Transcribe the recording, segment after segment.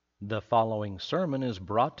The following sermon is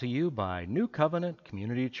brought to you by New Covenant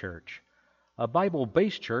Community Church, a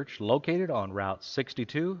Bible-based church located on Route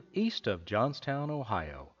 62 east of Johnstown,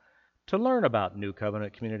 Ohio. To learn about New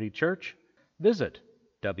Covenant Community Church, visit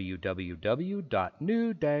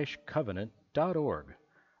www.new-covenant.org.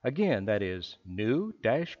 Again, that is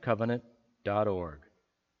new-covenant.org.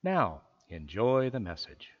 Now, enjoy the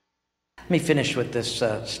message. Let me finish with this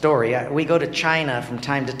story. We go to China from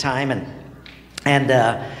time to time,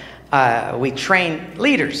 and we train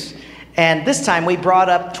leaders. And this time we brought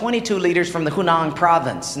up 22 leaders from the Hunan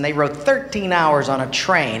province, and they rode 13 hours on a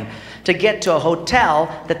train to get to a hotel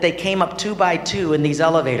that they came up 2 by 2 in these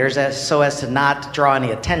elevators so as to not draw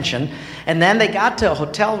any attention. And then they got to a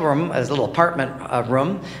hotel room, a little apartment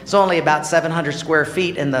room. It's only about 700 square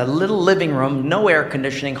feet. In the little living room, no air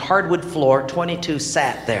conditioning, hardwood floor, 22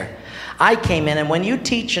 sat there. I came in, and when you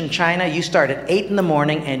teach in China, you start at 8 in the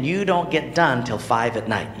morning and you don't get done till 5 at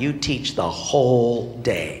night. You teach the whole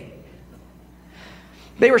day.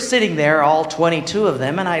 They were sitting there, all 22 of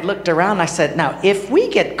them, and I looked around and I said, now, if we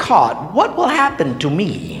get caught, what will happen to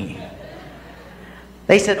me?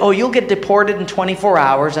 They said, oh, you'll get deported in 24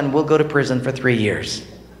 hours and we'll go to prison for 3 years.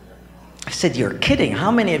 I said, you're kidding.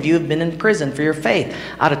 How many of you have been in prison for your faith?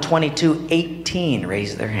 Out of 22, 18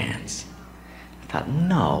 raised their hands. I thought,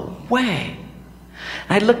 no way.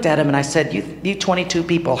 And I looked at him and I said, you 22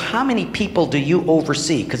 people, how many people do you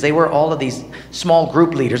oversee? Because they were all of these small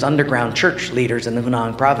group leaders, underground church leaders in the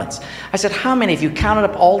Hunan province. I said, how many, if you counted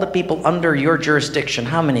up all the people under your jurisdiction,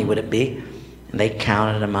 how many would it be? And they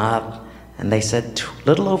counted them up and they said,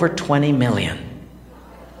 little over 20 million.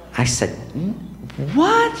 I said,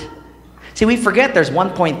 what? See, we forget there's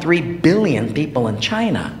 1.3 billion people in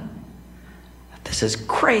China. This is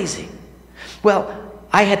crazy. Well,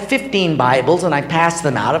 I had 15 Bibles and I passed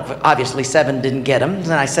them out. Obviously 7 didn't get them.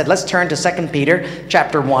 And I said, let's turn to 2 Peter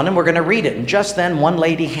chapter 1 and we're going to read it. And just then one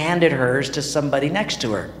lady handed hers to somebody next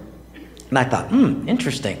to her. And I thought,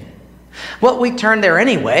 interesting. Well, we turned there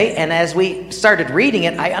anyway, and as we started reading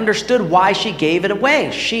it, I understood why she gave it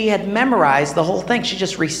away. She had memorized the whole thing. She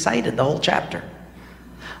just recited the whole chapter.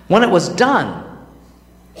 When it was done,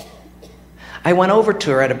 I went over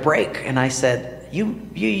to her at a break and I said,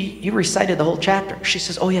 you recited the whole chapter. She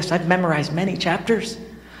says, oh yes, I've memorized many chapters. I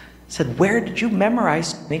said, where did you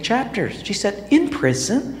memorize many chapters? She said, in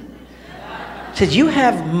prison. She said, you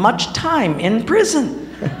have much time in prison.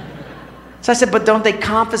 So I said, but don't they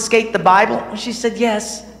confiscate the Bible? She said,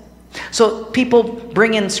 yes. So people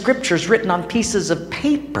bring in scriptures written on pieces of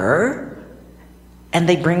paper and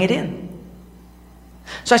they bring it in.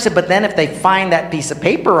 So I said, but then if they find that piece of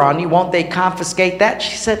paper on you, won't they confiscate that?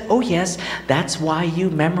 She said, oh yes, that's why you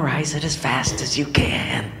memorize it as fast as you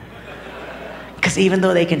can. Because even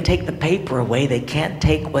though they can take the paper away, they can't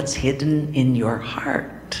take what's hidden in your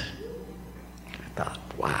heart. I thought,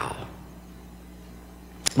 wow.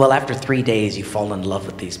 Well, after 3 days, you fall in love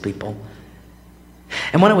with these people.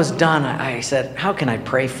 And when it was done, I said, how can I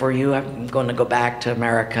pray for you? I'm going to go back to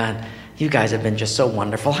America, and you guys have been just so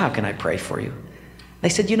wonderful. How can I pray for you? They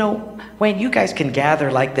said, Wayne, you guys can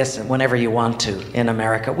gather like this whenever you want to in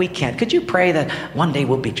America. We can't. Could you pray that one day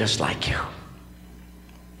we'll be just like you?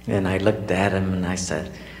 And I looked at him and I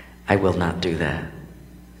said, I will not do that.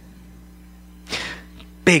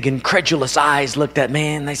 Big incredulous eyes looked at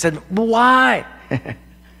me and they said, why?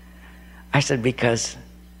 I said, because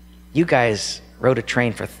you guys rode a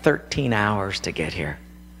train for 13 hours to get here.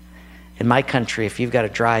 In my country, if you've got to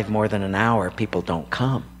drive more than an hour, people don't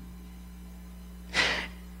come.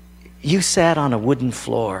 You sat on a wooden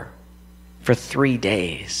floor for 3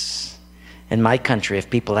 days. In my country, if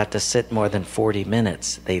people have to sit more than 40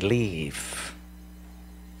 minutes, they leave.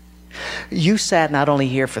 You sat not only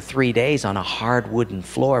here for 3 days on a hard wooden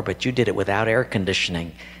floor, but you did it without air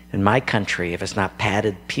conditioning. In my country, if it's not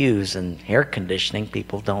padded pews and air conditioning,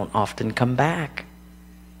 people don't often come back.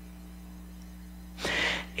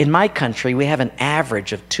 In my country, we have an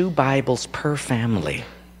average of 2 Bibles per family.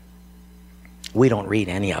 We don't read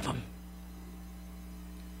any of them.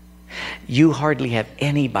 You hardly have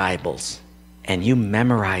any Bibles, and you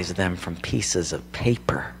memorize them from pieces of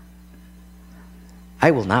paper.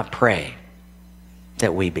 I will not pray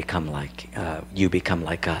that we become like, you become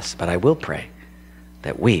like us, but I will pray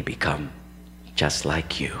that we become just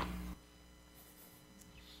like you.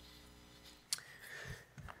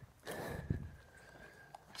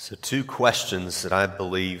 So 2 questions that I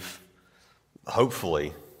believe,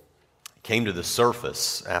 hopefully, came to the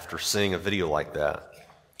surface after seeing a video like that.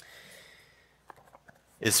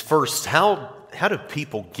 Is first, how do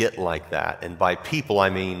people get like that? And by people,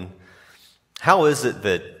 I mean, how is it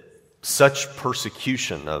that such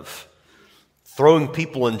persecution of throwing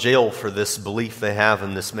people in jail for this belief they have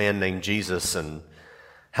in this man named Jesus. And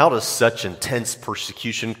how does such intense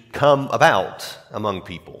persecution come about among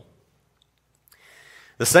people?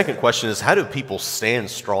 The second question is, how do people stand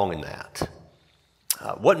strong in that?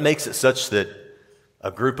 What makes it such that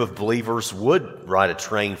a group of believers would ride a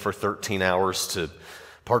train for 13 hours to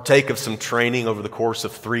partake of some training over the course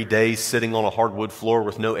of 3 days, sitting on a hardwood floor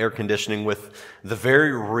with no air conditioning, with the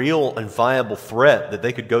very real and viable threat that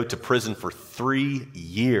they could go to prison for 3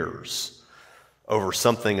 years over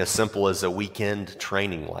something as simple as a weekend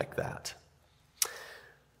training like that?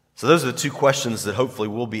 So those are the two questions that hopefully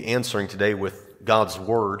we'll be answering today with God's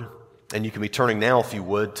Word. And you can be turning now, if you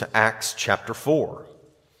would, to Acts chapter 4.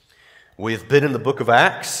 We have been in the book of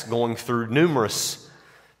Acts, going through numerous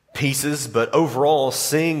pieces, but overall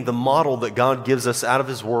seeing the model that God gives us out of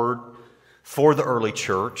His Word for the early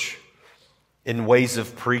church in ways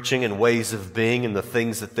of preaching and ways of being and the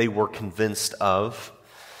things that they were convinced of.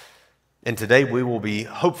 And today we will be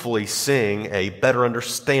hopefully seeing a better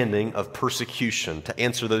understanding of persecution to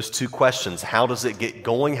answer those two questions. How does it get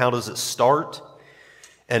going? How does it start?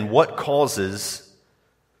 And what causes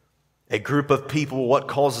a group of people, what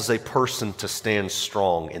causes a person to stand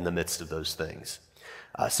strong in the midst of those things?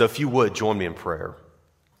 So if you would, join me in prayer.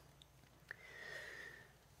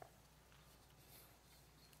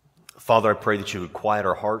 Father, I pray that you would quiet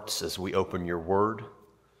our hearts as we open your word,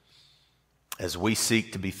 as we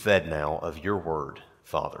seek to be fed now of your word,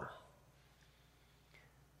 Father.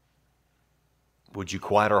 Would you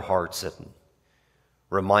quiet our hearts and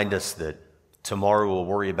remind us that tomorrow will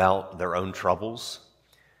worry about their own troubles,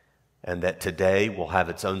 and that today will have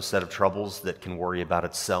its own set of troubles that can worry about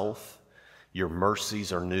itself. Your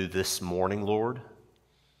mercies are new this morning, Lord.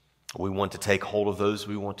 We want to take hold of those.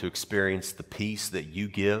 We want to experience the peace that you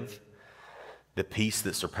give, the peace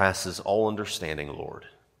that surpasses all understanding, Lord.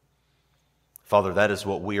 Father, that is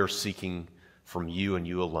what we are seeking from you and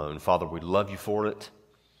you alone. Father, we love you for it.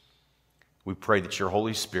 We pray that your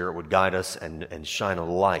Holy Spirit would guide us and shine a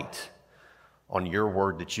light on your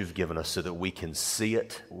word that you've given us so that we can see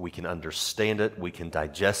it, we can understand it, we can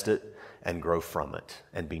digest it, and grow from it,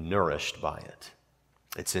 and be nourished by it.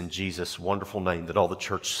 It's in Jesus' wonderful name that all the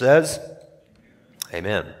church says,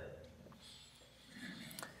 amen.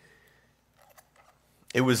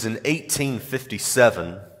 It was in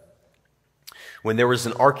 1857 when there was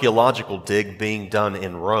an archaeological dig being done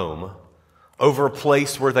in Rome over a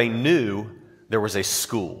place where they knew there was a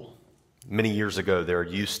school. Many years ago, there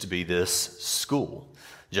used to be this school,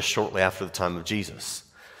 just shortly after the time of Jesus.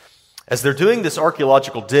 As they're doing this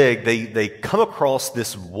archaeological dig, they come across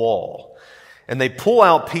this wall, and they pull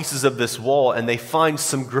out pieces of this wall, and they find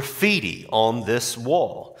some graffiti on this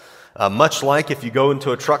wall. Much like if you go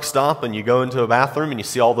into a truck stop and you go into a bathroom and you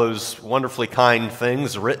see all those wonderfully kind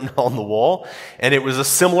things written on the wall, and it was a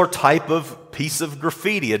similar type of piece of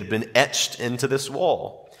graffiti. It had been etched into this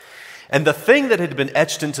wall. And the thing that had been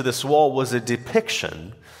etched into this wall was a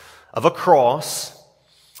depiction of a cross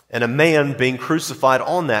and a man being crucified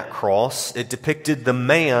on that cross. It depicted the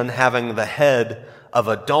man having the head of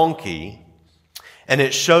a donkey, and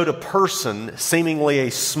it showed a person, seemingly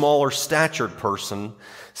a smaller statured person,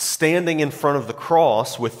 standing in front of the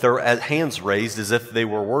cross with their hands raised as if they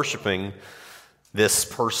were worshiping this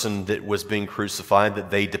person that was being crucified,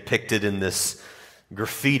 that they depicted in this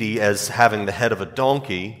graffiti as having the head of a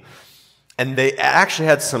donkey. And they actually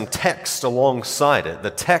had some text alongside it. The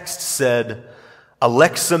text said,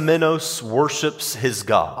 Alexamenos worships his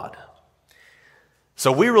God.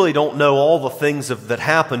 So we really don't know all the things that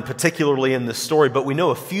happened, particularly in this story, but we know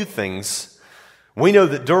a few things. We know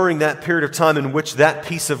that during that period of time in which that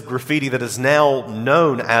piece of graffiti that is now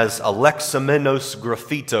known as Alexamenos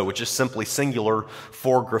graffito, which is simply singular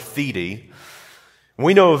for graffiti,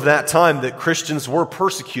 we know of that time that Christians were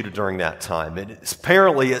persecuted during that time.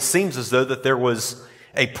 Apparently, it seems as though that there was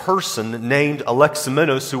a person named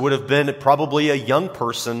Alexamenos who would have been probably a young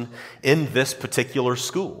person in this particular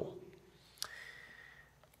school.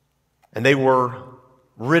 And they were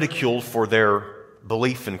ridiculed for their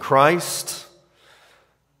belief in Christ.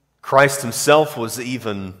 Christ himself was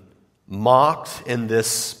even mocked in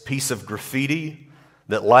this piece of graffiti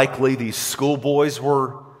that likely these schoolboys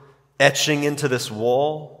were etching into this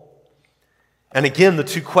wall. And again, the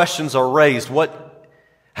two questions are raised.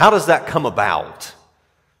 How does that come about?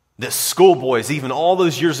 That schoolboys, even all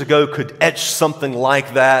those years ago, could etch something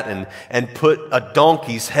like that and put a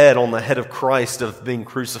donkey's head on the head of Christ of being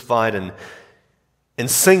crucified and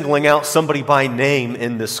singling out somebody by name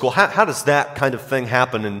in this school. How does that kind of thing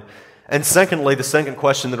happen? And secondly, the second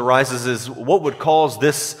question that arises is, what would cause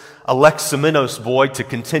this Alexamenos boy to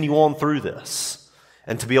continue on through this?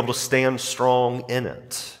 and to be able to stand strong in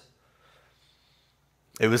it.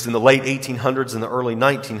 It was in the late 1800s and the early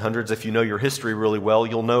 1900s. If you know your history really well,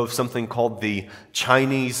 you'll know of something called the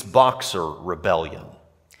Chinese Boxer Rebellion.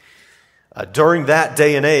 During that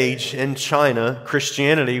day and age in China,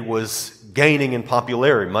 Christianity was gaining in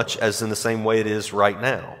popularity, much as in the same way it is right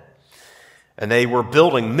now. And they were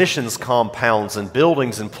building missions compounds and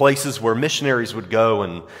buildings and places where missionaries would go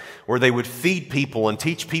and where they would feed people and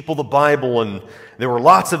teach people the Bible. And there were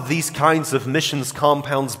lots of these kinds of missions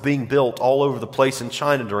compounds being built all over the place in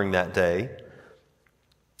China during that day.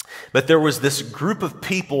 But there was this group of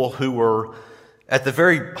people who were, at the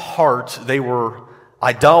very heart, they were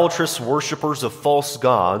idolatrous worshipers of false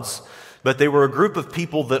gods. But they were a group of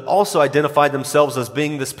people that also identified themselves as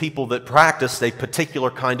being this people that practiced a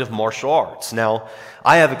particular kind of martial arts. Now,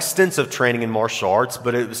 I have extensive training in martial arts,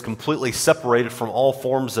 but it was completely separated from all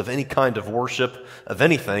forms of any kind of worship of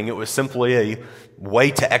anything. It was simply a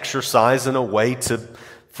way to exercise and a way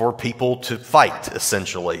for people to fight,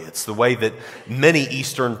 essentially. It's the way that many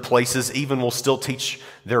Eastern places even will still teach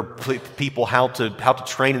their people how to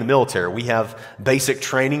train in the military. We have basic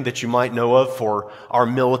training that you might know of for our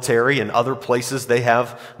military, and other places they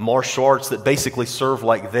have martial arts that basically serve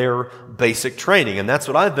like their basic training. And that's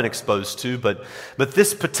what I've been exposed to. But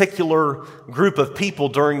this particular group of people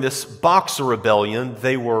during this Boxer Rebellion,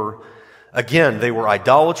 they were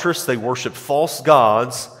idolatrous, they worshiped false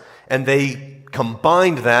gods, and they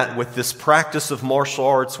combined that with this practice of martial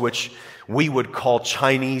arts, which we would call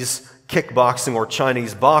Chinese kickboxing or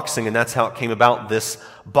Chinese boxing, and that's how it came about, this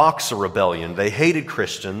Boxer Rebellion. They hated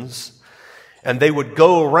Christians, and they would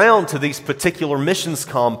go around to these particular missions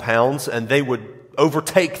compounds, and they would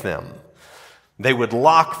overtake them. They would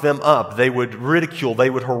lock them up. They would ridicule. They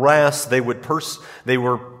would harass. They would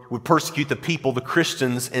persecute the people, the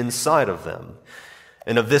Christians inside of them.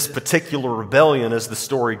 And of this particular rebellion, as the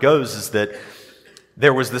story goes, is that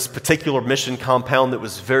there was this particular mission compound that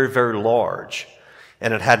was very, very large,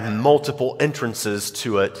 and it had multiple entrances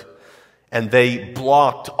to it, and they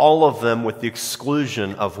blocked all of them with the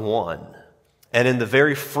exclusion of one. And in the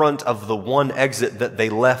very front of the one exit that they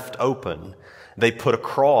left open, they put a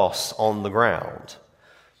cross on the ground.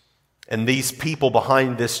 And these people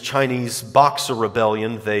behind this Chinese Boxer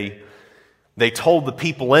Rebellion, they told the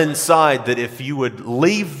people inside that if you would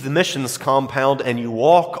leave the missions compound and you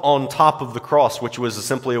walk on top of the cross, which was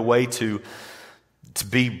simply a way to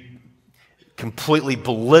be completely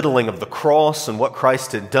belittling of the cross and what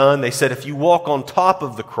Christ had done, they said, if you walk on top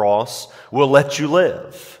of the cross, we'll let you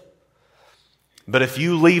live. But if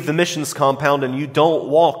you leave the missions compound and you don't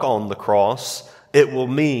walk on the cross, it will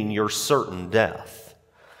mean your certain death.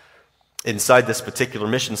 Inside this particular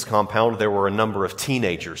missions compound, there were a number of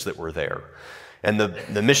teenagers that were there. And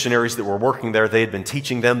the missionaries that were working there, they had been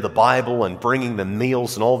teaching them the Bible and bringing them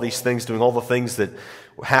meals and all these things, doing all the things that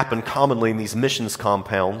happen commonly in these missions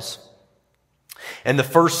compounds. And the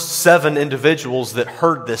first 7 individuals that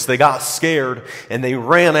heard this, they got scared and they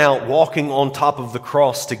ran out walking on top of the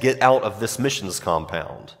cross to get out of this missions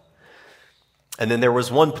compound. And then there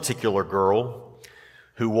was one particular girl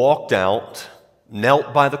who walked out,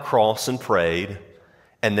 knelt by the cross and prayed,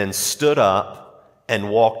 and then stood up and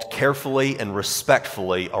walked carefully and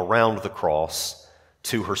respectfully around the cross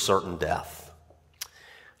to her certain death.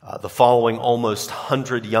 The following almost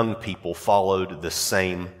 100 young people followed the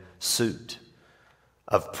same suit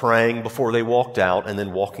of praying before they walked out and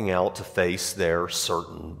then walking out to face their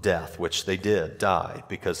certain death, which they did die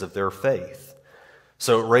because of their faith.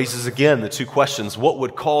 So it raises again the two questions. What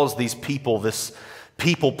would cause these people,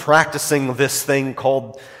 people practicing this thing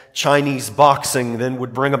called Chinese boxing, then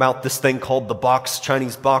would bring about this thing called the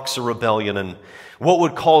Chinese Boxer Rebellion, and what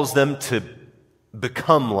would cause them to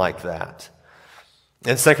become like that?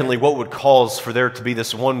 And secondly, what would cause for there to be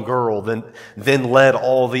this one girl then led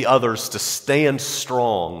all the others to stand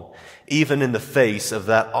strong, even in the face of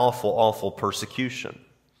that awful, awful persecution?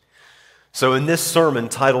 So in this sermon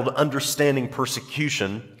titled Understanding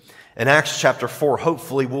Persecution, in Acts chapter 4,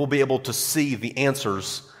 hopefully we'll be able to see the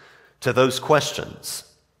answers to those questions.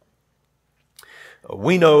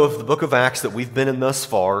 We know of the book of Acts that we've been in thus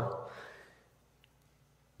far,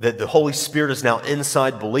 that the Holy Spirit is now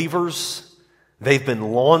inside believers. They've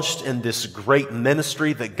been launched in this great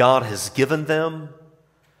ministry that God has given them.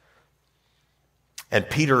 And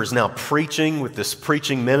Peter is now preaching with this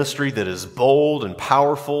preaching ministry that is bold and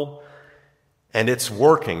powerful, and it's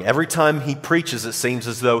working. Every time he preaches, it seems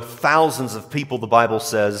as though thousands of people, the Bible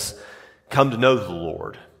says, come to know the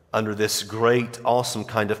Lord under this great, awesome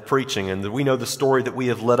kind of preaching. And we know the story that we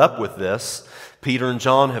have led up with this. Peter and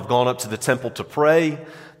John have gone up to the temple to pray.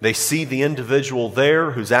 They see the individual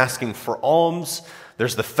there who's asking for alms.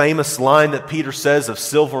 There's the famous line that Peter says, of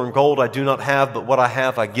silver and gold I do not have, but what I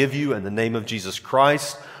have I give you in the name of Jesus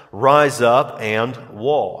Christ. Rise up and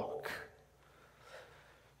walk.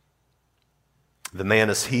 The man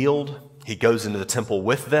is healed. He goes into the temple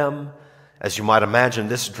with them. As you might imagine,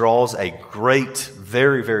 this draws a great,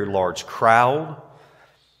 very, very large crowd.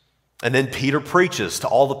 And then Peter preaches to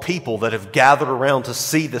all the people that have gathered around to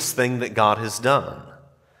see this thing that God has done.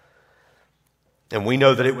 And we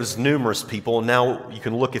know that it was numerous people. And now you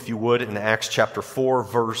can look, if you would, in Acts chapter 4,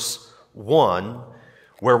 verse 1,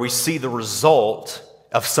 where we see the result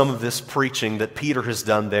of some of this preaching that Peter has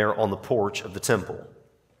done there on the porch of the temple.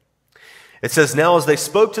 It says, now as they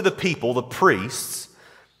spoke to the people, the priests,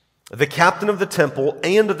 the captain of the temple,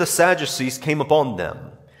 and of the Sadducees came upon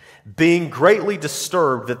them, being greatly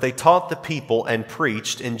disturbed that they taught the people and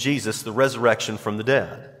preached in Jesus the resurrection from the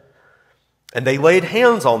dead. And they laid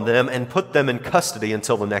hands on them and put them in custody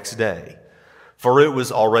until the next day, for it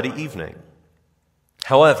was already evening.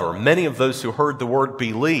 However, many of those who heard the word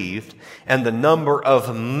believed, and the number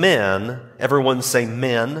of men, everyone say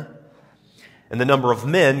men, and the number of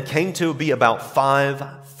men came to be about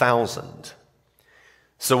 5,000.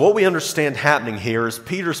 So what we understand happening here is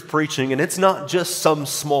Peter's preaching, and it's not just some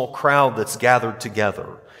small crowd that's gathered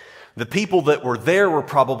together. The people that were there were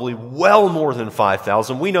probably well more than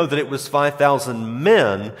 5,000. We know that it was 5,000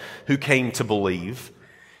 men who came to believe.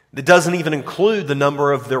 It doesn't even include the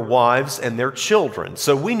number of their wives and their children.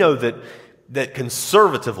 So we know that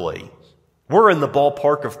conservatively, we're in the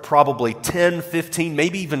ballpark of probably 10, 15,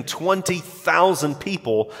 maybe even 20,000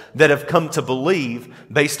 people that have come to believe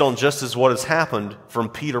based on just as what has happened from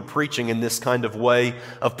Peter preaching in this kind of way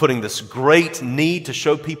of putting this great need to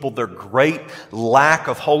show people their great lack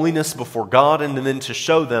of holiness before God, and then to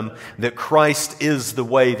show them that Christ is the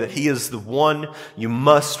way, that He is the one you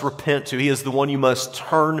must repent to. He is the one you must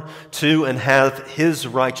turn to and have His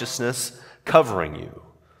righteousness covering you.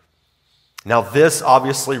 Now, this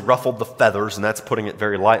obviously ruffled the feathers, and that's putting it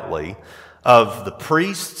very lightly, of the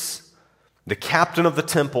priests, the captain of the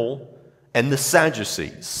temple, and the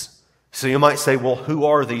Sadducees. So you might say, well, who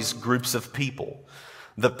are these groups of people?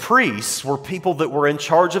 The priests were people that were in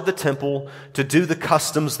charge of the temple to do the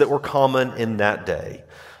customs that were common in that day.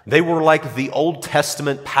 They were like the Old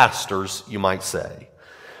Testament pastors, you might say.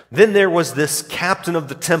 Then there was this captain of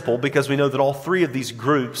the temple, because we know that all three of these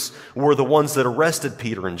groups were the ones that arrested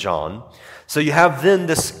Peter and John. So you have then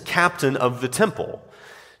this captain of the temple.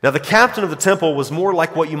 Now the captain of the temple was more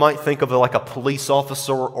like what you might think of like a police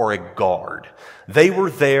officer or a guard. They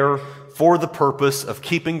were there for the purpose of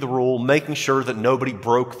keeping the rule, making sure that nobody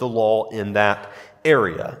broke the law in that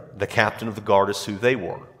area. The captain of the guard is who they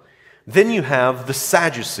were. Then you have the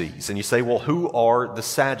Sadducees, and you say, well, who are the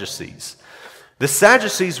Sadducees? The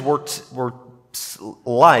Sadducees were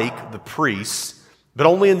like the priests, but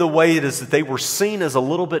only in the way it is that they were seen as a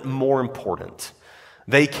little bit more important.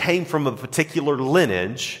 They came from a particular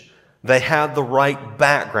lineage. They had the right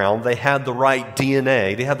background. They had the right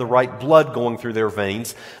DNA. They had the right blood going through their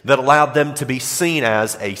veins that allowed them to be seen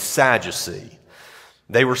as a Sadducee.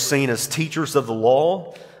 They were seen as teachers of the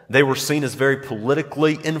law. They were seen as very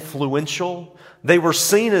politically influential. They were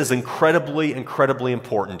seen as incredibly, incredibly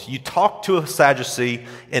important. You talk to a Sadducee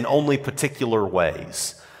in only particular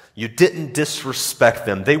ways. You didn't disrespect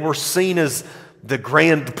them. They were seen as the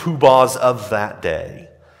grand poobahs of that day.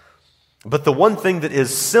 But the one thing that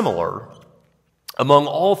is similar among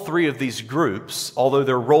all three of these groups, although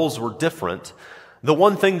their roles were different, the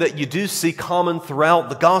one thing that you do see common throughout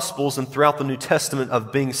the Gospels and throughout the New Testament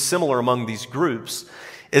of being similar among these groups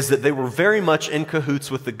is that they were very much in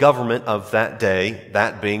cahoots with the government of that day,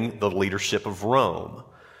 that being the leadership of Rome,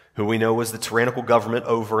 who we know was the tyrannical government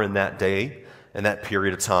over in that day, in that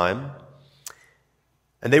period of time.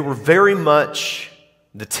 And they were very much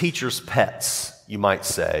the teacher's pets, you might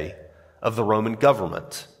say, of the Roman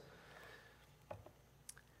government.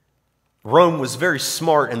 Rome was very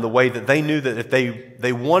smart in the way that they knew that if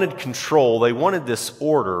they wanted control, they wanted this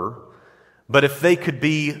order, but if they could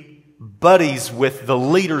be buddies with the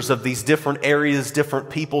leaders of these different areas, different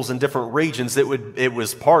peoples, and different regions, it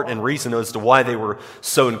was part and reason as to why they were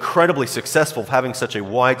so incredibly successful of having such a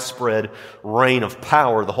widespread reign of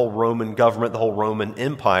power. The whole Roman government, the whole Roman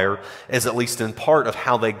Empire, is at least in part of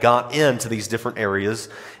how they got into these different areas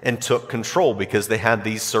and took control, because they had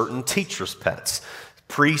these certain teachers' pets.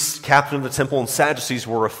 Priests, captain of the temple, and Sadducees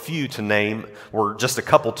were just a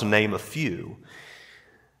couple to name a few.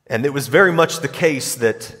 And it was very much the case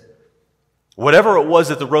that whatever it was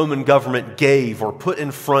that the Roman government gave or put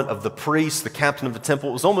in front of the priest, the captain of the temple,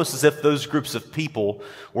 it was almost as if those groups of people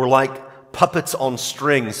were like puppets on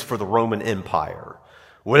strings for the Roman Empire.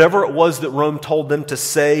 Whatever it was that Rome told them to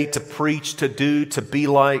say, to preach, to do, to be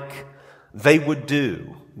like, they would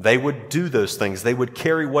do. They would do those things. They would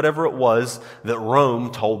carry whatever it was that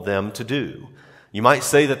Rome told them to do. You might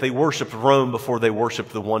say that they worshiped Rome before they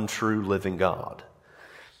worshiped the one true living God.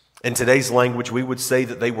 In today's language, we would say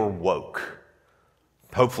that they were woke.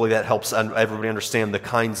 Hopefully that helps everybody understand the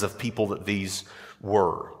kinds of people that these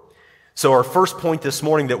were. So our first point this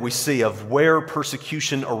morning that we see of where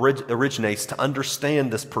persecution originates, to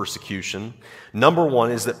understand this persecution, number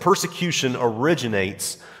one is that persecution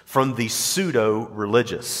originates from the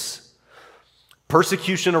pseudo-religious.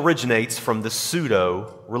 Persecution originates from the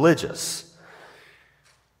pseudo-religious.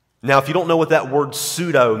 Now, if you don't know what that word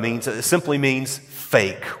pseudo means, it simply means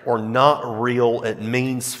fake or not real. It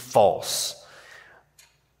means false.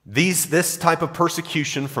 This type of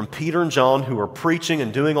persecution from Peter and John, who are preaching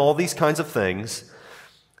and doing all these kinds of things,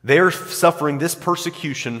 they're suffering this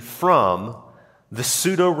persecution from the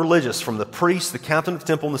pseudo-religious, from the priests, the captain of the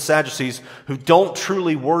temple, and the Sadducees, who don't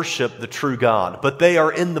truly worship the true God, but they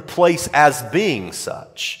are in the place as being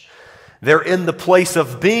such. They're in the place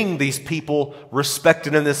of being these people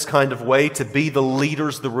respected in this kind of way, to be the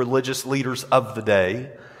leaders, the religious leaders of the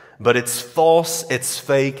day. But it's false, it's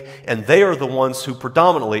fake, and they are the ones who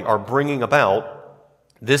predominantly are bringing about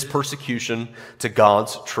this persecution to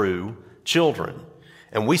God's true children.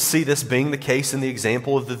 And we see this being the case in the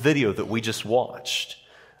example of the video that we just watched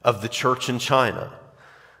of the church in China.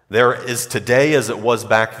 There is today, as it was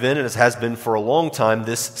back then, and as has been for a long time,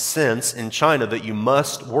 this sense in China that you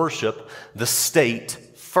must worship the state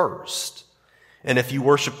first. And if you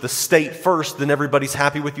worship the state first, then everybody's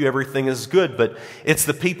happy with you, everything is good. But it's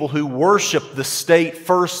the people who worship the state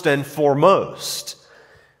first and foremost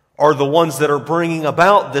are the ones that are bringing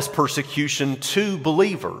about this persecution to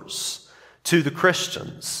believers, to the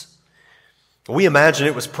Christians. We imagine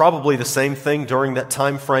it was probably the same thing during that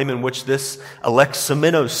time frame in which this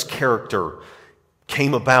Alexamenos character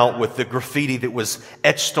came about with the graffiti that was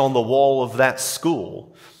etched on the wall of that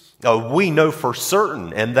school. We know for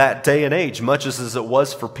certain in that day and age, much as it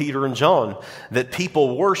was for Peter and John, that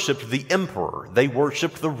people worshiped the emperor. They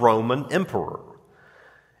worshiped the Roman emperor.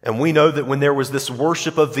 And we know that when there was this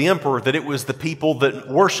worship of the emperor, that it was the people that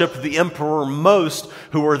worshiped the emperor most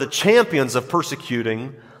who were the champions of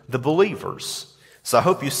persecuting the believers. So I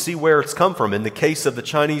hope you see where it's come from. In the case of the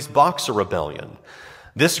Chinese Boxer Rebellion,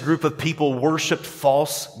 this group of people worshiped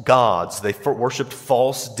false gods. They worshiped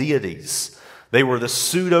false deities. They were the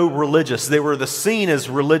pseudo-religious. They were seen as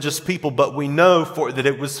religious people, but we know that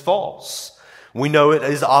it was false. We know it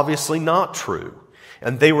is obviously not true.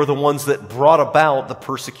 And they were the ones that brought about the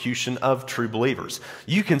persecution of true believers.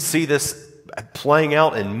 You can see this playing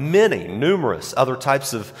out in numerous other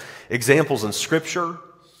types of examples in Scripture.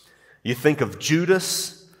 You think of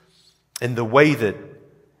Judas and the way that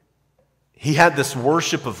he had this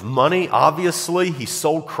worship of money. Obviously, he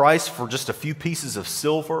sold Christ for just a few pieces of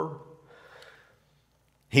silver.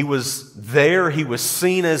 He was there, he was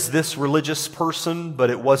seen as this religious person, but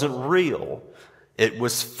it wasn't real. It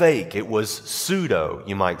was fake, it was pseudo,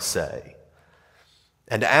 you might say.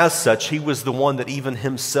 And as such, he was the one that even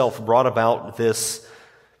himself brought about this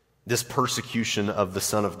persecution of the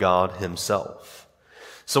Son of God himself.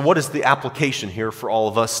 So what is the application here for all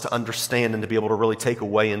of us to understand and to be able to really take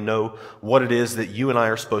away and know what it is that you and I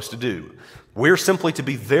are supposed to do? We're simply to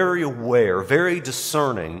be very aware, very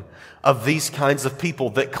discerning of these kinds of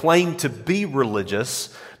people that claim to be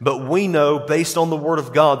religious, but we know based on the Word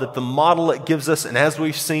of God that the model it gives us, and as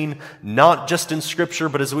we've seen not just in Scripture,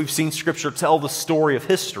 but as we've seen Scripture tell the story of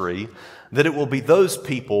history, that it will be those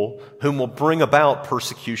people whom will bring about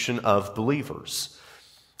persecution of believers.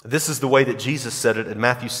 This is the way that Jesus said it in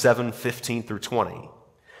Matthew 7:15 through 20.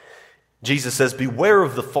 Jesus says, "Beware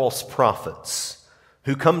of the false prophets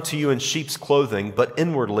who come to you in sheep's clothing, but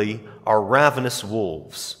inwardly are ravenous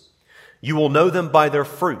wolves. You will know them by their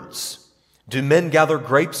fruits. Do men gather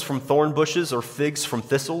grapes from thorn bushes or figs from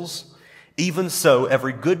thistles? Even so,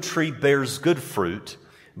 every good tree bears good fruit,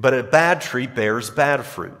 but a bad tree bears bad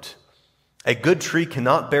fruit. A good tree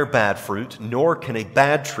cannot bear bad fruit, nor can a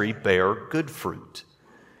bad tree bear good fruit.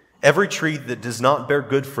 Every tree that does not bear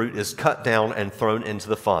good fruit is cut down and thrown into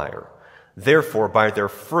the fire. Therefore, by their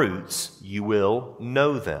fruits you will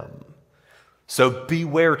know them." So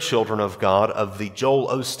beware, children of God, of the Joel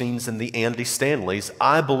Osteens and the Andy Stanleys.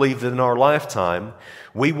 I believe that in our lifetime,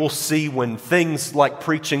 we will see when things like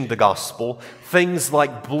preaching the gospel, things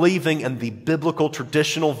like believing in the biblical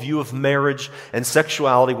traditional view of marriage and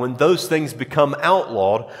sexuality, when those things become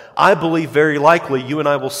outlawed, I believe very likely you and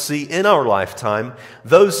I will see in our lifetime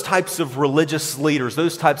those types of religious leaders,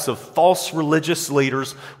 those types of false religious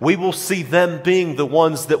leaders, we will see them being the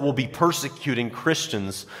ones that will be persecuting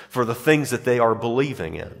Christians for the things that they are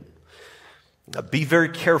believing in. Be very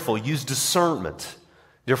careful. Use discernment,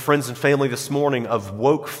 dear friends and family, this morning, of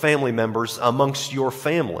woke family members amongst your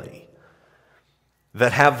family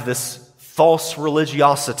that have this false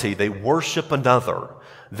religiosity. They worship another.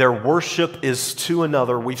 Their worship is to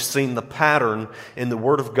another. We've seen the pattern in the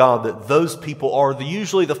Word of God that those people are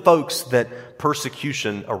usually the folks that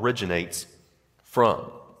persecution originates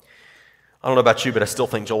from. I don't know about you, but I still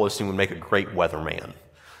think Joel Osteen would make a great weatherman.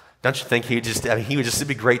 Don't you think it'd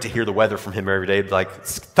be great to hear the weather from him every day, like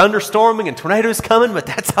it's thunderstorming and tornadoes coming, but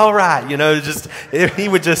that's all right.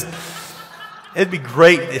 It'd be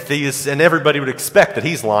great if he is, and everybody would expect that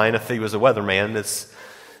he's lying if he was a weatherman.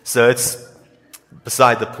 So it's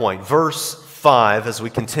beside the point. Verse 5, as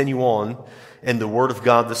we continue on in the Word of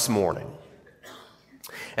God this morning.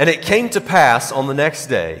 And it came to pass on the next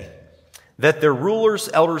day that their rulers,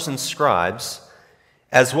 elders, and scribes,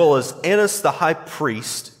 as well as Annas the high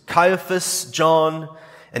priest, Caiaphas, John,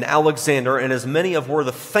 and Alexander, and as many of were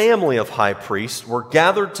the family of high priests, were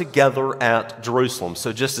gathered together at Jerusalem.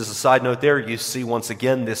 So just as a side note there, you see once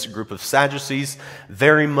again this group of Sadducees,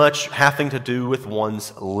 very much having to do with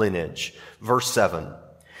one's lineage. Verse 7.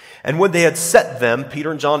 And when they had set them,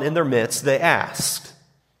 Peter and John, in their midst, they asked,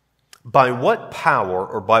 "By what power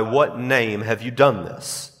or by what name have you done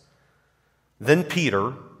this?" Then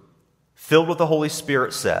Peter, filled with the Holy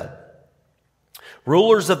Spirit, said,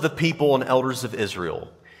 "Rulers of the people and elders of Israel,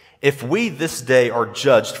 if we this day are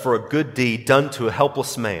judged for a good deed done to a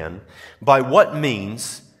helpless man, by what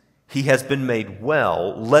means he has been made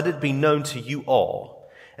well, let it be known to you all,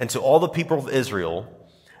 and to all the people of Israel,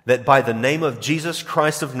 that by the name of Jesus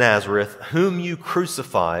Christ of Nazareth, whom you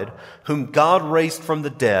crucified, whom God raised from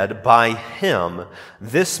the dead, by him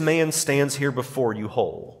this man stands here before you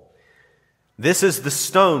whole. This is the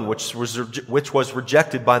stone which was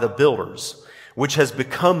rejected by the builders, which has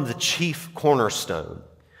become the chief cornerstone.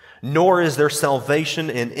 Nor is there salvation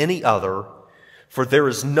in any other, for there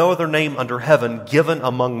is no other name under heaven given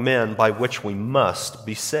among men by which we must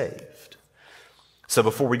be saved." So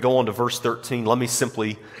before we go on to verse 13, let me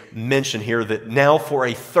simply mention here that now for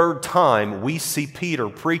a third time we see Peter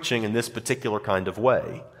preaching in this particular kind of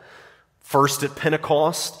way. First at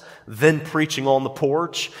Pentecost, then preaching on the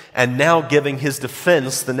porch, and now giving his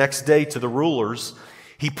defense the next day to the rulers.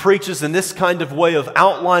 He preaches in this kind of way of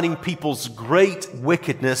outlining people's great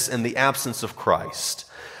wickedness in the absence of Christ,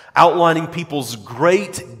 outlining people's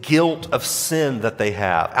great guilt of sin that they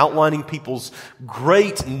have, outlining people's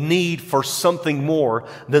great need for something more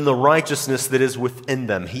than the righteousness that is within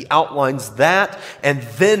them. He outlines that, and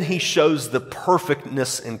then he shows the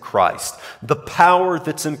perfectness in Christ, the power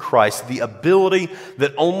that's in Christ, the ability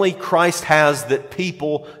that only Christ has that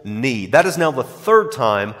people need. That is now the third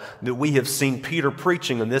time that we have seen Peter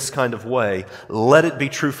preaching in this kind of way. Let it be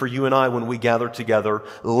true for you and I when we gather together.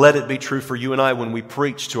 Let it be true for you and I when we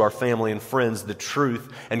preach to our family and friends the truth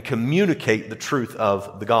and communicate the truth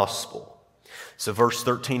of the gospel. So verse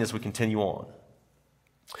 13 as we continue on.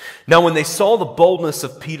 Now when they saw the boldness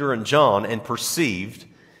of Peter and John and perceived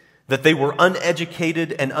that they were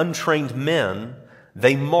uneducated and untrained men,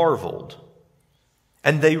 they marveled.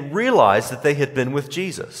 And they realized that they had been with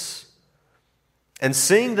Jesus. And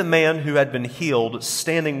seeing the man who had been healed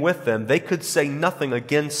standing with them, they could say nothing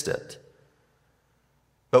against it.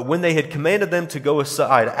 But when they had commanded them to go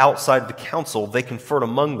aside outside the council, they conferred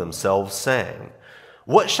among themselves, saying,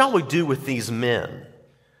 "What shall we do with these men?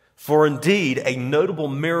 For indeed a notable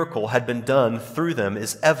miracle had been done through them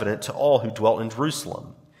is evident to all who dwelt in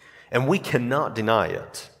Jerusalem, and we cannot deny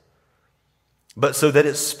it. But so that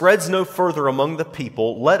it spreads no further among the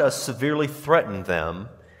people, let us severely threaten them,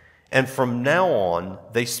 and from now on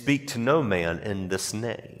they speak to no man in this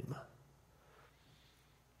name."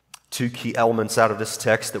 Two key elements out of this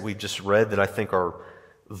text that we've just read that I think are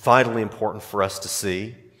vitally important for us to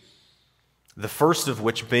see. The first of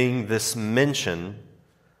which being this mention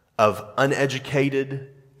of uneducated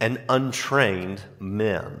and untrained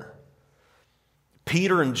men.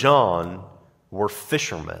 Peter and John were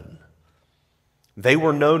fishermen. They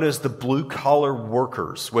were known as the blue-collar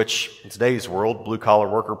workers, which in today's world, blue-collar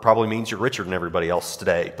worker probably means you're richer than everybody else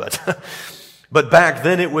today. But back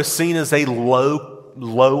then it was seen as a low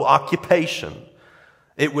low occupation.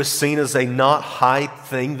 It was seen as a not high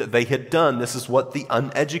thing that they had done. This is what the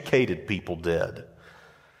uneducated people did.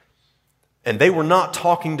 And they were not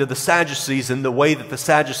talking to the Sadducees in the way that the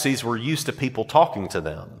Sadducees were used to people talking to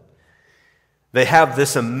them. They have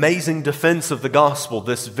this amazing defense of the gospel,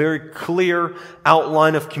 this very clear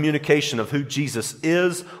outline of communication of who Jesus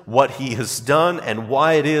is, what he has done, and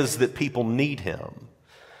why it is that people need him.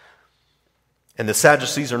 And the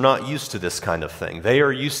Sadducees are not used to this kind of thing. They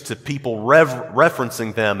are used to people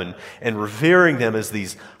referencing them and revering them as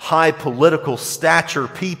these high political stature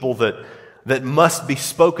people that must be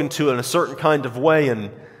spoken to in a certain kind of way.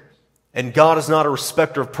 And God is not a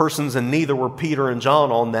respecter of persons, and neither were Peter and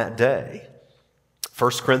John on that day.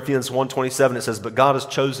 1 Corinthians 1:27, it says, "But God has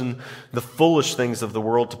chosen the foolish things of the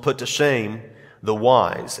world to put to shame the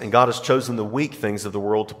wise. And God has chosen the weak things of the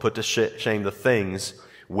world to put to shame the things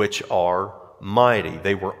which are mighty."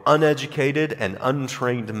 They were uneducated and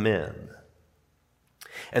untrained men.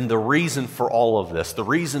 And the reason for all of this, the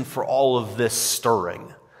reason for all of this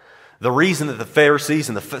stirring, the reason that the Pharisees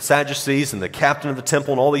and the Sadducees and the captain of the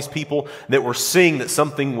temple and all these people that were seeing that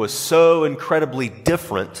something was so incredibly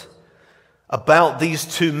different about these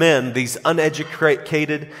two men, these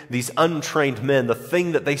uneducated, these untrained men, the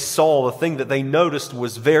thing that they saw, the thing that they noticed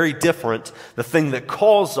was very different. The thing that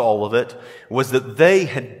caused all of it was that they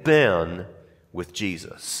had been with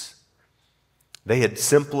Jesus. They had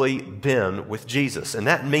simply been with Jesus. And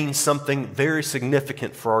that means something very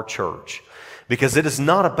significant for our church, because it is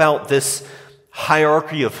not about this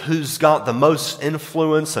hierarchy of who's got the most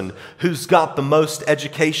influence and who's got the most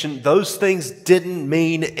education. Those things didn't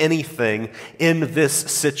mean anything in this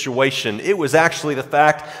situation. It was actually the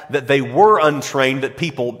fact that they were untrained that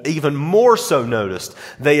people even more so noticed.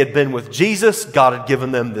 They had been with Jesus. God had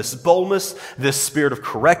given them this boldness, this spirit of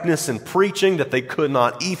correctness in preaching that they could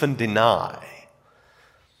not even deny.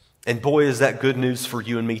 And boy, is that good news for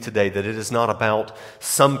you and me today, that it is not about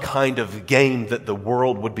some kind of game that the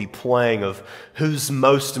world would be playing of who's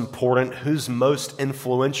most important, who's most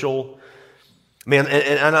influential. Man,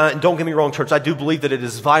 and don't get me wrong, church, I do believe that it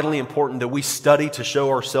is vitally important that we study to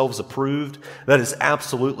show ourselves approved. That is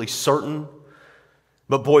absolutely certain.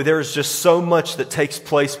 But boy, there is just so much that takes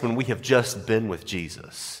place when we have just been with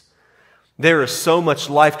Jesus. There is so much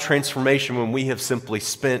life transformation when we have simply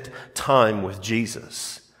spent time with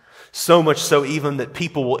Jesus. So much so even that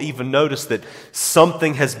people will even notice that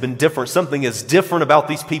something has been different. Something is different about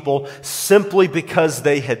these people simply because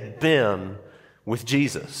they had been with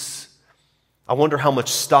Jesus. I wonder how much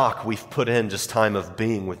stock we've put in just time of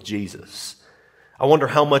being with Jesus. I wonder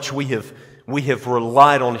how much we have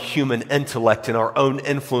relied on human intellect and our own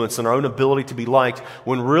influence and our own ability to be liked,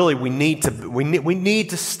 when really we need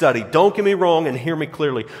to study. Don't get me wrong and hear me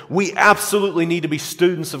clearly. We absolutely need to be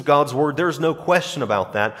students of God's Word. There's no question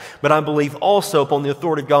about that. But I believe also upon the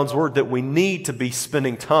authority of God's Word that we need to be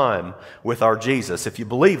spending time with our Jesus. If you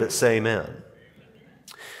believe it, say amen.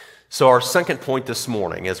 So our second point this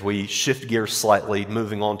morning, as we shift gears slightly,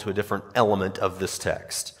 moving on to a different element of this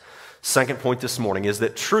text. Second point this morning is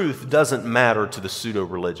that truth doesn't matter to the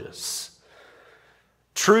pseudo-religious.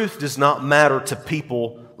 Truth does not matter to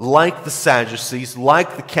people like the Sadducees,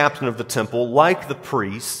 like the captain of the temple, like the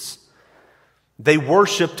priests. They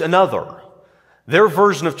worshiped another. Their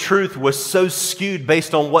version of truth was so skewed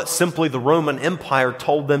based on what simply the Roman Empire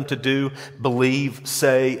told them to do, believe,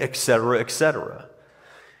 say, etc., etc.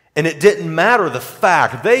 And it didn't matter the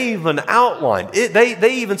fact. They even outlined it.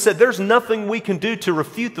 They even said there's nothing we can do to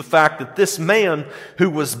refute the fact that this man who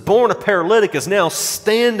was born a paralytic is now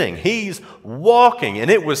standing. He's walking.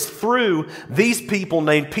 And it was through these people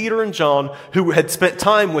named Peter and John who had spent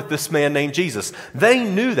time with this man named Jesus. They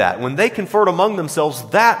knew that. When they conferred among themselves,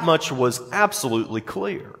 that much was absolutely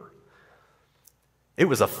clear. It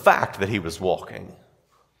was a fact that he was walking.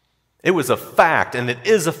 It was a fact, and it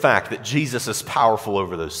is a fact, that Jesus is powerful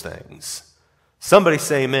over those things. Somebody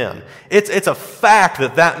say amen. It's a fact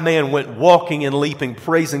that that man went walking and leaping,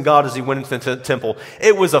 praising God as he went into the temple.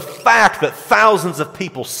 It was a fact that thousands of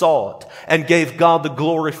people saw it and gave God the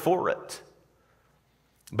glory for it.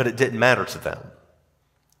 But it didn't matter to them.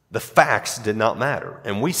 The facts did not matter.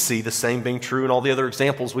 And we see the same being true in all the other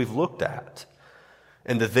examples we've looked at.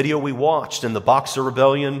 In the video we watched in the Boxer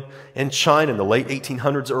Rebellion in China in the late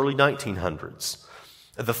 1800s, early 1900s,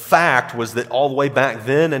 the fact was that all the way back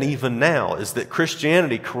then and even now is that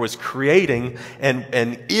Christianity was creating and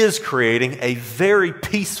is creating a very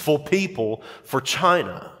peaceful people for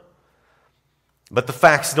China. But the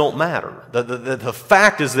facts don't matter. The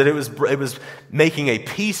fact is that it was making a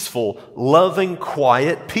peaceful, loving,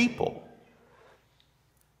 quiet people.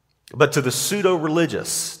 But to the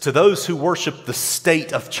pseudo-religious, to those who worship the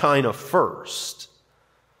state of China first,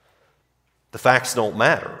 the facts don't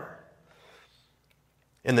matter.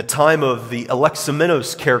 In the time of the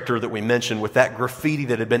Alexamenos character that we mentioned with that graffiti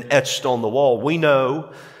that had been etched on the wall, we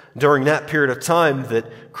know during that period of time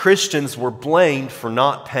that Christians were blamed for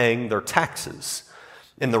not paying their taxes.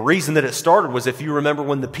 And the reason that it started was, if you remember,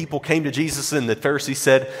 when the people came to Jesus and the Pharisees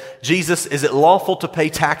said, "Jesus, is it lawful to pay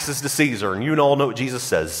taxes to Caesar?" And you all know what Jesus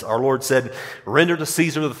says. Our Lord said, "Render to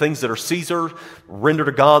Caesar the things that are Caesar, render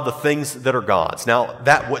to God the things that are God's." Now,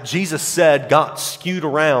 that what Jesus said got skewed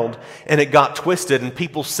around and it got twisted, and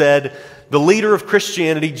people said, the leader of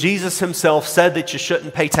Christianity, Jesus himself, said that you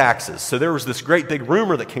shouldn't pay taxes. So there was this great big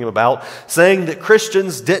rumor that came about saying that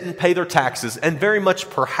Christians didn't pay their taxes, and very much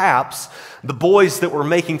perhaps the boys that were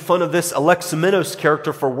making fun of this Alexamenos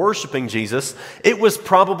character for worshiping Jesus, it was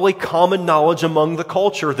probably common knowledge among the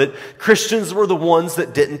culture that Christians were the ones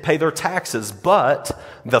that didn't pay their taxes. But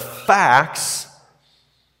the facts,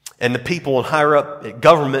 and the people in higher up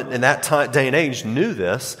government in that day and age knew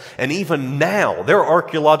this, and even now there are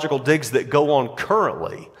archaeological digs that go on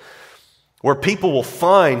currently where people will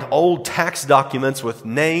find old tax documents with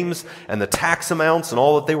names and the tax amounts and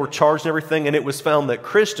all that they were charged and everything, and it was found that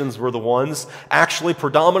Christians were the ones, actually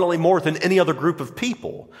predominantly more than any other group of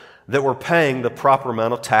people, that were paying the proper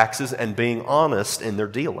amount of taxes and being honest in their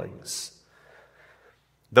dealings.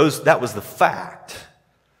 That was the fact.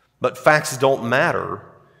 But facts don't matter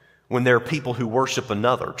when there are people who worship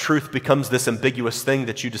another. Truth becomes this ambiguous thing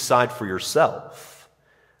that you decide for yourself.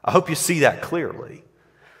 I hope you see that clearly.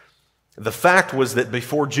 The fact was that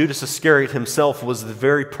before Judas Iscariot himself was the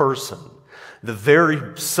very person, the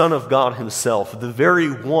very Son of God himself, the very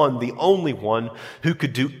one, the only one who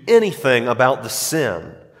could do anything about the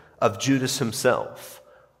sin of Judas himself.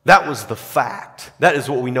 That was the fact. That is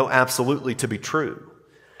what we know absolutely to be true.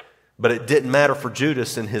 But it didn't matter for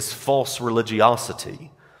Judas and his false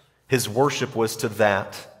religiosity. His worship was to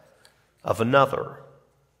that of another.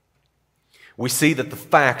 We see that the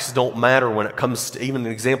facts don't matter when it comes to even the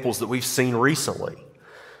examples that we've seen recently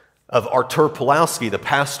of Artur Pawlowski, the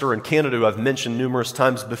pastor in Canada who I've mentioned numerous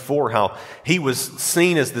times before, how he was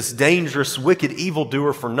seen as this dangerous, wicked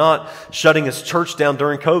evildoer for not shutting his church down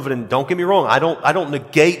during COVID. And don't get me wrong, I don't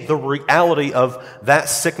negate the reality of that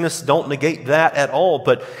sickness, don't negate that at all,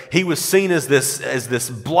 but he was seen as this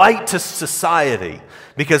blight to society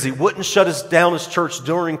because he wouldn't shut down his church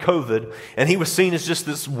during COVID, and he was seen as just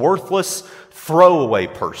this worthless throwaway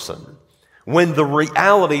person. When the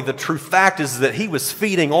reality, the true fact is that he was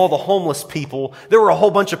feeding all the homeless people. There were a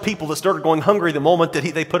whole bunch of people that started going hungry the moment that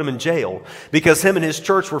they put him in jail because him and his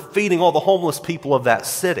church were feeding all the homeless people of that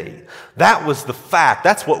city. That was the fact.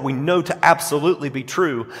 That's what we know to absolutely be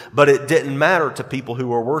true, but it didn't matter to people who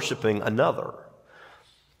were worshiping another.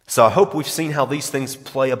 So I hope we've seen how these things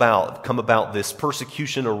come about, this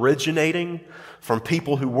persecution originating from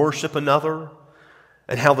people who worship another,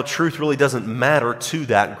 and how the truth really doesn't matter to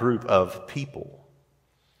that group of people.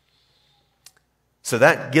 So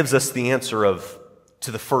that gives us the answer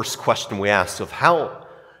to the first question we asked of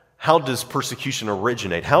how does persecution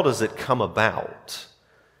originate? How does it come about?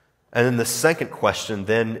 And then the second question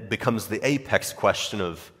then becomes the apex question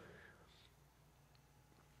of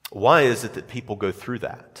why is it that people go through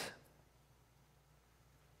that?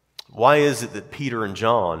 Why is it that Peter and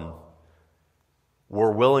John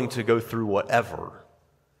were willing to go through whatever,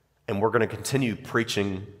 and we're going to continue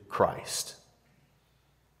preaching Christ?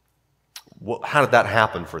 How did that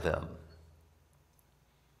happen for them?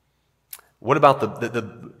 What about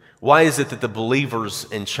why is it that the believers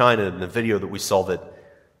in China, in the video that we saw, that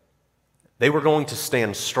they were going to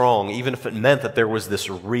stand strong, even if it meant that there was this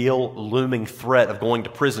real looming threat of going to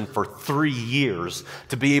prison for 3 years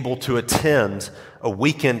to be able to attend a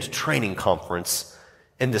weekend training conference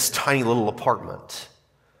in this tiny little apartment?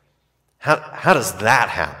 How does that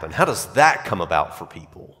happen? How does that come about for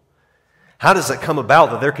people? How does it come about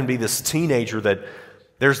that there can be this teenager that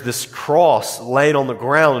there's this cross laid on the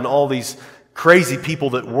ground and all these crazy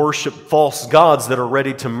people that worship false gods that are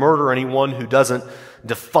ready to murder anyone who doesn't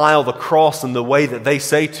defile the cross in the way that they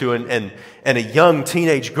say to, and a young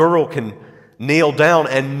teenage girl can kneel down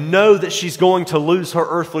and know that she's going to lose her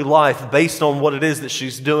earthly life based on what it is that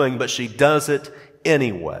she's doing, but she does it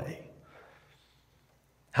anyway.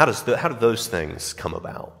 How do those things come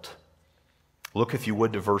about? Look, if you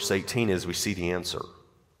would, to verse 18 as we see the answer.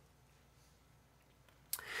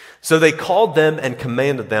 So they called them and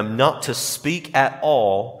commanded them not to speak at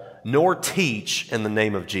all, nor teach in the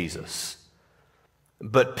name of Jesus.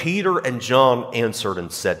 But Peter and John answered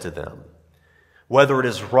and said to them, whether it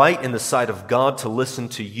is right in the sight of God to listen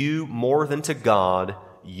to you more than to God,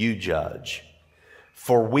 you judge.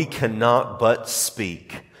 For we cannot but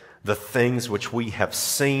speak the things which we have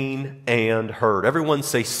seen and heard. Everyone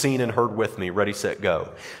say seen and heard with me. Ready, set,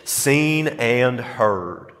 go. Seen and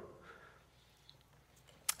heard.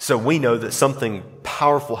 So we know that something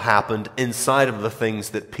powerful happened inside of the things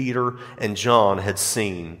that Peter and John had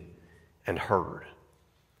seen and heard.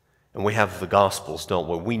 And we have the Gospels, don't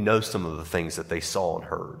we? We know some of the things that they saw and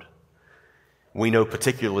heard. We know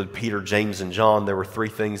particularly Peter, James, and John, there were three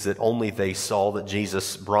things that only they saw that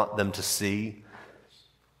Jesus brought them to see.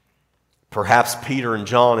 Perhaps Peter and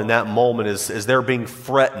John in that moment, as they're being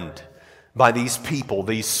threatened by these people,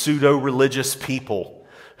 these pseudo-religious people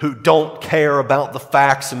who don't care about the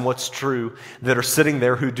facts and what's true, that are sitting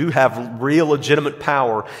there who do have real legitimate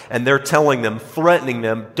power, and they're telling them, threatening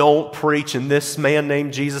them, don't preach in this man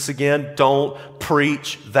named Jesus again, don't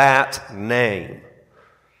preach that name.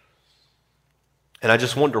 And I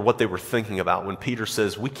just wonder what they were thinking about when Peter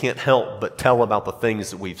says, we can't help but tell about the things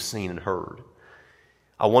that we've seen and heard.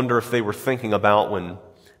 I wonder if they were thinking about when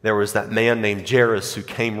there was that man named Jairus who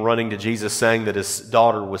came running to Jesus saying that his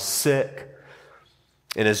daughter was sick.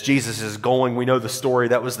 And as Jesus is going, we know the story,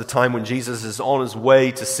 that was the time when Jesus is on his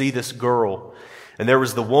way to see this girl. And there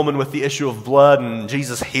was the woman with the issue of blood, and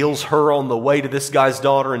Jesus heals her on the way to this guy's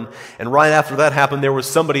daughter. And right after that happened, there was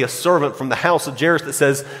somebody, a servant from the house of Jairus, that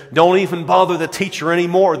says, don't even bother the teacher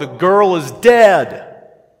anymore. The girl is dead.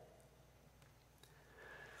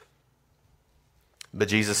 But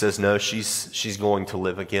Jesus says, no, she's going to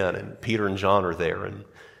live again. And Peter and John are there.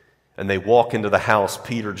 And they walk into the house,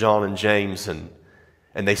 Peter, John, and James, and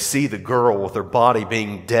they see the girl with her body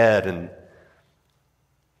being dead,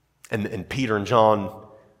 and Peter and John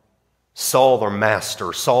saw their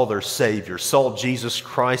master, saw their Savior, saw Jesus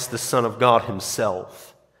Christ, the Son of God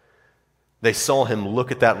himself. They saw him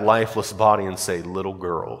look at that lifeless body and say, little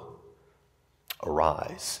girl,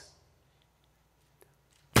 arise.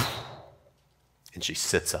 And she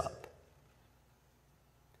sits up.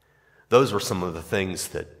 Those were some of the things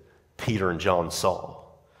that Peter and John saw.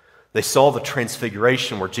 They saw the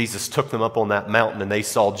transfiguration where Jesus took them up on that mountain, and they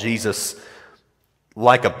saw Jesus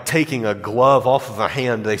like taking a glove off of a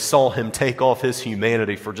hand. They saw him take off his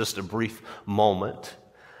humanity for just a brief moment,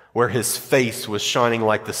 where his face was shining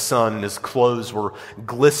like the sun and his clothes were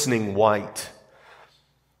glistening white.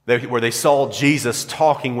 Where they saw Jesus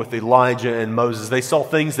talking with Elijah and Moses. They saw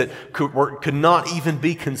things that could not even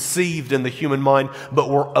be conceived in the human mind, but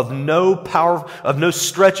were of no power, of no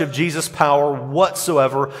stretch of Jesus' power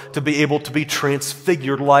whatsoever to be able to be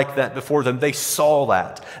transfigured like that before them. They saw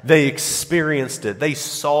that. They experienced it. They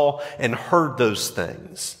saw and heard those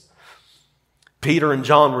things. Peter and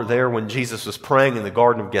John were there when Jesus was praying in the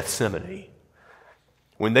Garden of Gethsemane.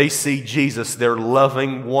 When they see Jesus, their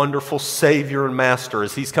loving, wonderful Savior and Master,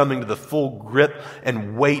 as he's coming to the full grip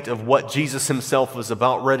and weight of what Jesus himself was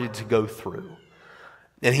about ready to go through.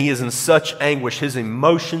 And he is in such anguish. His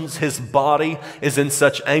emotions, his body is in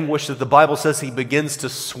such anguish that the Bible says he begins to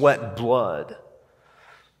sweat blood.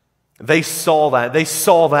 They saw that. They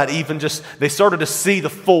saw that they started to see the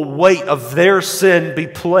full weight of their sin be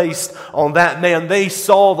placed on that man. They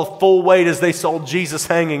saw the full weight as they saw Jesus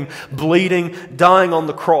hanging, bleeding, dying on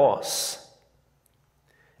the cross.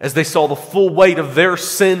 As they saw the full weight of their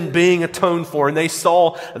sin being atoned for. And they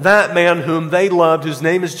saw that man whom they loved, whose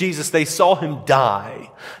name is Jesus, they saw him die.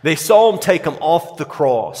 They saw him take him off the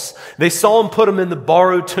cross. They saw him put him in the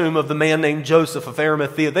borrowed tomb of the man named Joseph of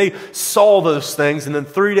Arimathea. They saw those things, and then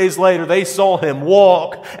 3 days later they saw him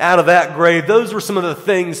walk out of that grave. Those were some of the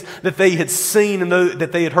things that they had seen and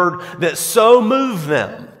that they had heard that so moved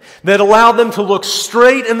them, that allowed them to look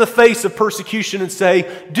straight in the face of persecution and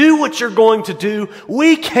say, do what you're going to do.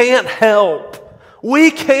 We can't help.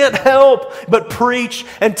 We can't help but preach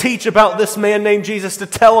and teach about this man named Jesus, to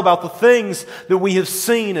tell about the things that we have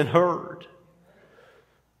seen and heard.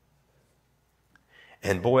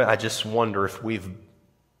 And boy, I just wonder if we've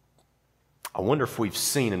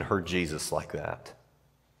seen and heard Jesus like that.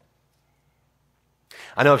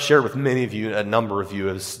 I know I've shared with many of you, a number of you,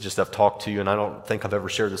 as I've talked to you, and I don't think I've ever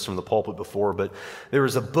shared this from the pulpit before, but there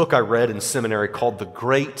was a book I read in seminary called The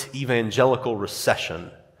Great Evangelical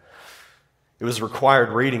Recession. It was required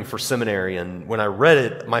reading for seminary, and when I read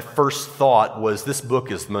it, my first thought was, this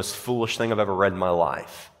book is the most foolish thing I've ever read in my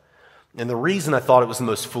life. And the reason I thought it was the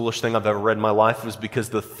most foolish thing I've ever read in my life was because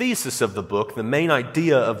the thesis of the book, the main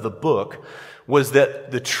idea of the book, was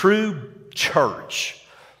that the true church,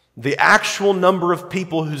 the actual number of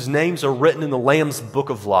people whose names are written in the Lamb's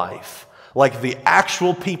Book of Life, Like the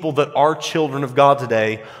actual people that are children of God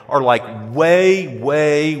today are like way,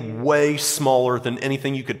 way, way smaller than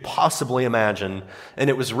anything you could possibly imagine. And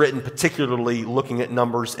it was written particularly looking at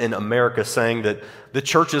numbers in America, saying that the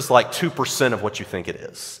church is like 2% of what you think it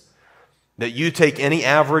is. That you take any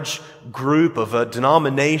average group of a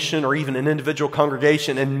denomination or even an individual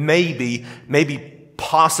congregation, and maybe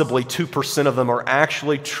possibly 2% of them are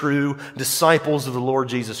actually true disciples of the Lord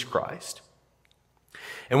Jesus Christ.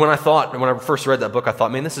 And when I first read that book, I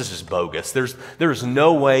thought, man, this is just bogus. There's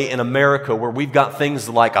no way in America where we've got things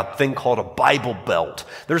like a thing called a Bible Belt.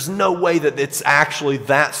 There's no way that it's actually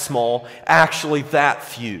that small, actually that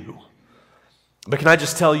few. But can I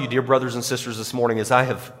just tell you, dear brothers and sisters, this morning,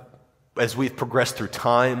 as we've progressed through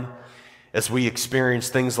time, as we experience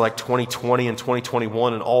things like 2020 and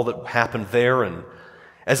 2021 and all that happened there, and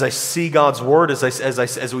as I see God's Word,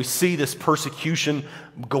 as we see this persecution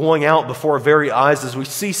going out before our very eyes, as we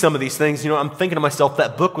see some of these things, I'm thinking to myself,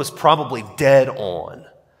 that book was probably dead on.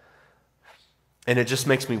 And it just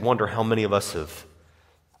makes me wonder how many of us have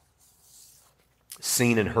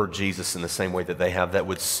seen and heard Jesus in the same way that they have, that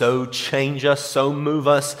would so change us, so move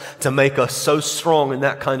us, to make us so strong in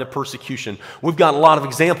that kind of persecution. We've got a lot of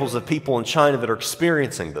examples of people in China that are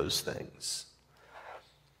experiencing those things.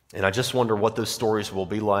 And I just wonder what those stories will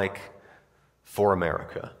be like for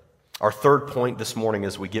America. Our third point this morning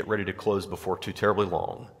as we get ready to close before too terribly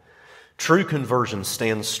long. True conversion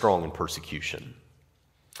stands strong in persecution.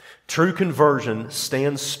 True conversion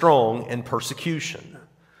stands strong in persecution.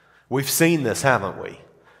 We've seen this, haven't we?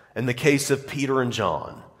 In the case of Peter and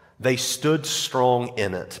John. They stood strong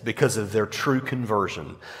in it because of their true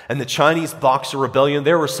conversion. And the Chinese Boxer Rebellion,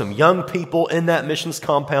 there were some young people in that missions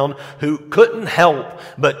compound who couldn't help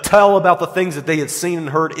but tell about the things that they had seen and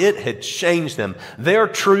heard. It had changed them. Their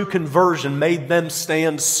true conversion made them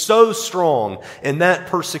stand so strong in that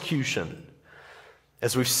persecution,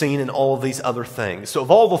 as we've seen in all of these other things. So of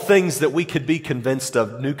all the things that we could be convinced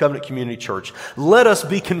of, New Covenant Community Church, let us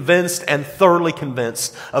be convinced and thoroughly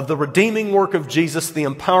convinced of the redeeming work of Jesus, the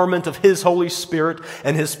empowerment of His Holy Spirit,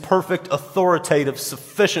 and His perfect, authoritative,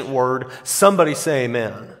 sufficient word. Somebody say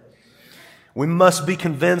amen. We must be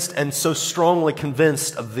convinced, and so strongly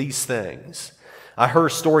convinced, of these things. I heard a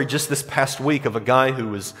story just this past week of a guy who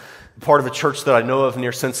was part of a church that I know of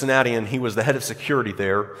near Cincinnati, and he was the head of security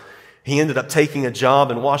there. He ended up taking a job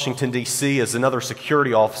in Washington, D.C. as another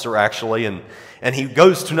security officer, actually, and he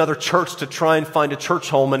goes to another church to try and find a church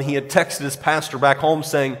home, and he had texted his pastor back home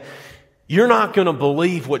saying, "You're not going to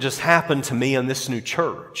believe what just happened to me in this new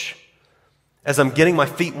church." As I'm getting my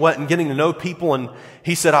feet wet and getting to know people, and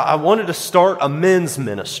he said, I wanted to start a men's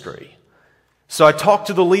ministry. So I talked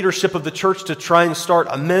to the leadership of the church to try and start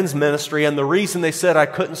a men's ministry, and the reason they said I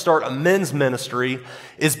couldn't start a men's ministry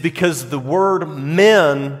is because the word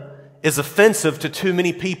men is offensive to too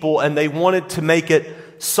many people, and they wanted to make it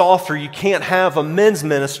softer. You can't have a men's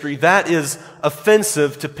ministry. That is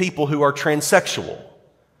offensive to people who are transsexual.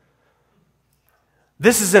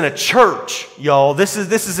 This is in a church, y'all. This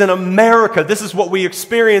is in America. This is what we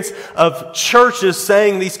experience of churches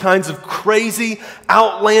saying these kinds of crazy,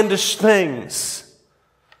 outlandish things.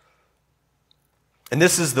 And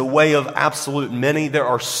this is the way of absolute many. There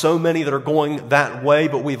are so many that are going that way,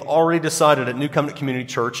 but we've already decided at New Covenant Community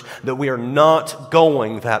Church that we are not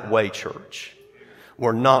going that way, church.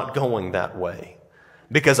 We're not going that way.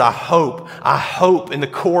 Because I hope in the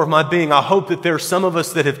core of my being, I hope that there's some of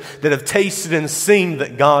us that have tasted and seen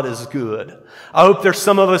that God is good. I hope there's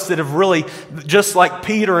some of us that have really, just like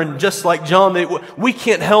Peter and just like John, we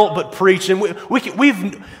can't help but preach, and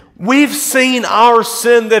we've seen our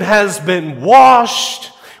sin that has been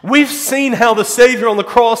washed. We've seen how the Savior on the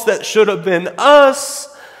cross, that should have been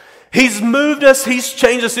us, He's moved us, He's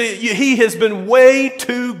changed us. He has been way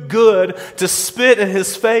too good to spit in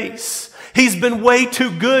His face. He's been way too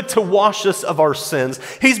good to wash us of our sins.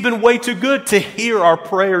 He's been way too good to hear our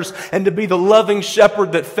prayers and to be the loving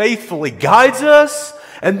shepherd that faithfully guides us.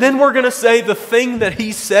 And then we're going to say the thing that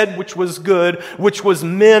He said which was good, which was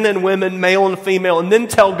men and women, male and female, and then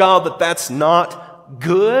tell God that that's not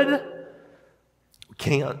good? We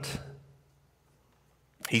can't.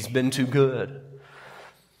 He's been too good.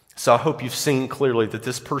 So I hope you've seen clearly that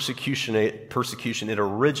this persecution, it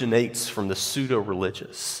originates from the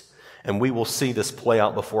pseudo-religious. And we will see this play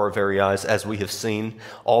out before our very eyes, as we have seen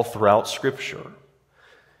all throughout Scripture.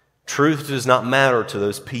 Truth does not matter to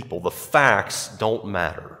those people. The facts don't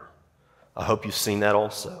matter. I hope you've seen that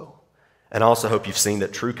also. And I also hope you've seen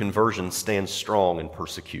that true conversion stands strong in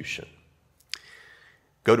persecution.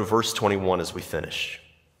 Go to verse 21 as we finish.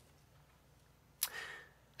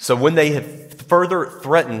 So when they had further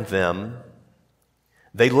threatened them,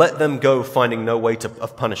 They let them go, finding no way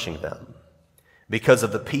of punishing them because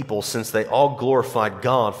of the people, since they all glorified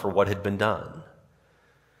God for what had been done.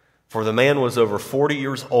 For the man was over 40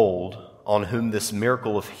 years old on whom this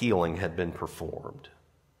miracle of healing had been performed.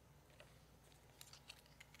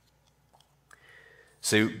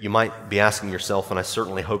 So you might be asking yourself, and I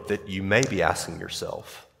certainly hope that you may be asking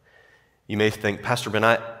yourself, you may think, Pastor Ben,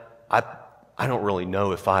 I don't really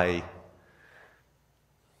know if I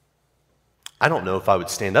don't know if I would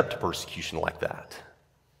stand up to persecution like that.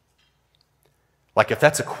 Like if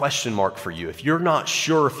that's a question mark for you, if you're not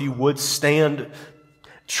sure if you would stand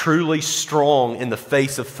truly strong in the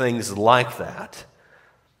face of things like that,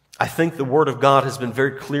 I think the Word of God has been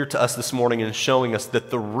very clear to us this morning in showing us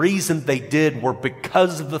that the reason they did were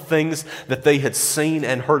because of the things that they had seen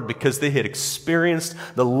and heard, because they had experienced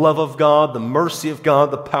the love of God, the mercy of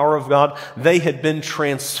God, the power of God. They had been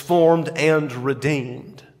transformed and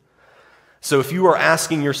redeemed. So if you are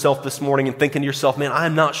asking yourself this morning and thinking to yourself, man,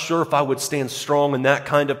 I'm not sure if I would stand strong in that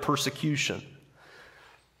kind of persecution,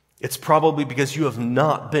 it's probably because you have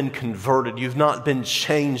not been converted. You've not been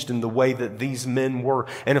changed in the way that these men were.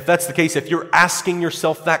 And if that's the case, if you're asking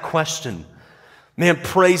yourself that question, man,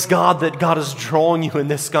 praise God that God is drawing you in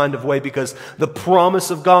this kind of way, because the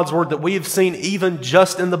promise of God's Word that we have seen even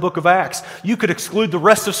just in the book of Acts. You could exclude the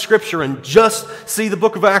rest of Scripture and just see the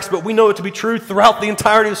book of Acts, but we know it to be true throughout the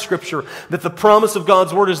entirety of Scripture, that the promise of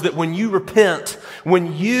God's Word is that when you repent,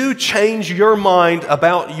 when you change your mind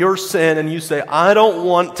about your sin and you say, I don't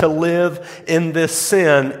want to live in this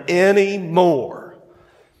sin anymore,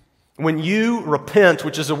 when you repent,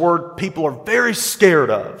 which is a word people are very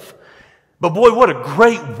scared of, but boy, what a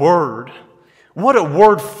great word. What a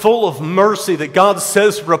word full of mercy that God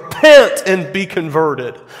says, repent and be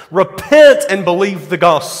converted. Repent and believe the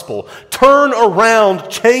gospel. Turn around,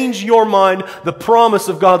 change your mind. The promise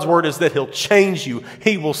of God's Word is that He'll change you.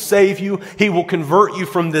 He will save you. He will convert you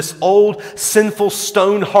from this old, sinful,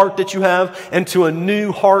 stone heart that you have into a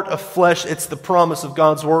new heart of flesh. It's the promise of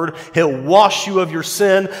God's Word. He'll wash you of your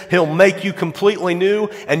sin. He'll make you completely new.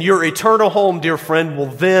 And your eternal home, dear friend, will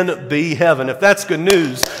then be heaven. If that's good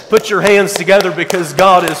news, put your hands together, because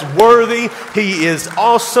God is worthy. He is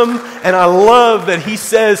awesome. And I love that He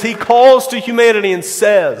says, He calls to humanity and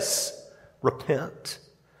says, repent.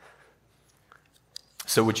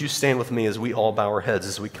 So would you stand with me as we all bow our heads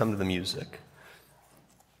as we come to the music?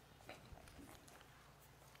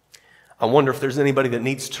 I wonder if there's anybody that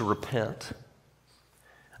needs to repent.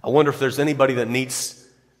 I wonder if there's anybody that needs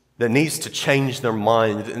to change their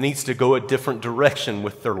mind, that needs to go a different direction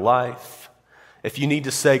with their life. If you need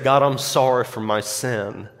to say, God, I'm sorry for my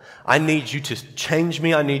sin. I need you to change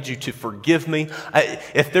me. I need you to forgive me.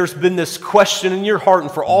 If there's been this question in your heart,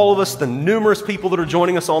 and for all of us, the numerous people that are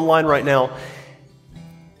joining us online right now,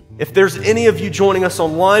 if there's any of you joining us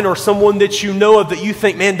online or someone that you know of that you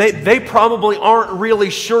think, man, they probably aren't really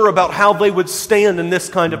sure about how they would stand in this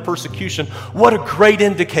kind of persecution, what a great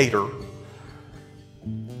indicator.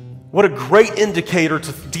 What a great indicator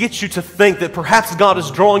to get you to think that perhaps God is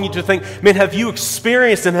drawing you to think, man, have you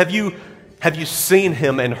experienced and have you seen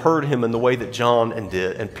Him and heard Him in the way that John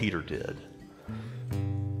and Peter did?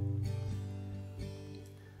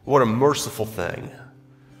 What a merciful thing.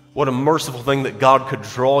 What a merciful thing that God could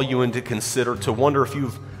draw you into consider, to wonder if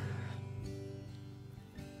you've...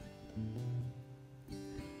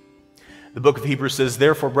 The book of Hebrews says,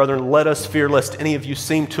 therefore, brethren, let us fear lest any of you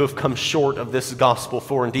seem to have come short of this gospel.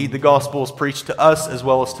 For indeed the gospel is preached to us as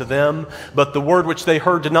well as to them. But the word which they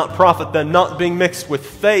heard did not profit them, not being mixed with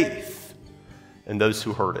faith in those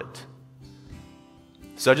who heard it.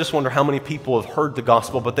 So I just wonder how many people have heard the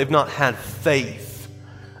gospel, but they've not had faith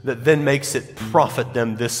that then makes it profit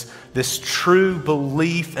them, this true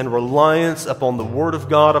belief and reliance upon the Word of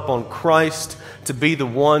God, upon Christ, to be the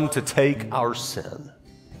one to take our sin.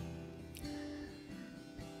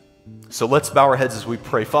 So let's bow our heads as we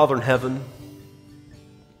pray. Father in heaven,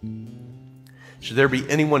 should there be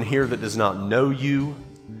anyone here that does not know you,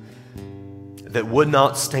 that would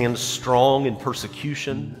not stand strong in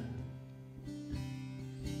persecution,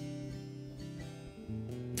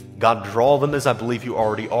 God, draw them as I believe you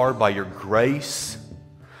already are by your grace.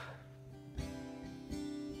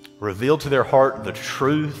 Reveal to their heart the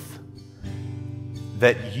truth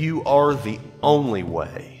that you are the only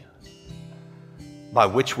way by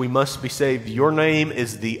which we must be saved. Your name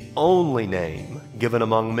is the only name given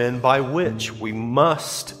among men by which we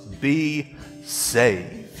must be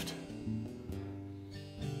saved.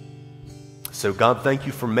 So God, thank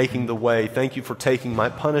you for making the way. Thank you for taking my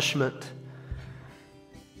punishment.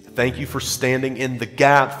 Thank you for standing in the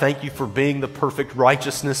gap. Thank you for being the perfect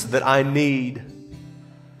righteousness that I need.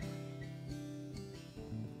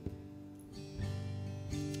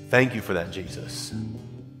 Thank you for that, Jesus.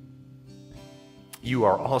 You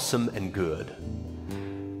are awesome and good.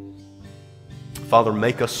 Father,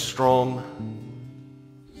 make us strong.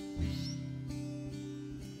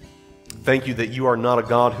 Thank you that you are not a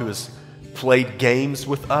God who has played games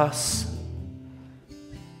with us.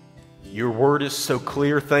 Your word is so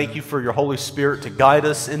clear. Thank you for your Holy Spirit to guide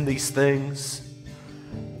us in these things.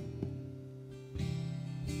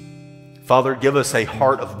 Father, give us a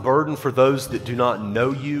heart of burden for those that do not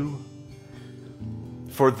know you,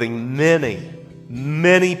 for the many,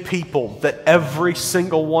 many people that every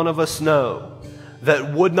single one of us know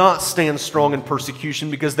that would not stand strong in persecution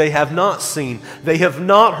because they have not seen, they have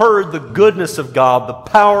not heard the goodness of God, the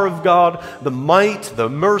power of God, the might, the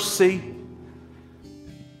mercy.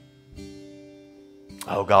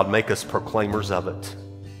 Oh God, make us proclaimers of it,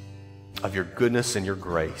 of your goodness and your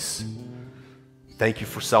grace. Thank you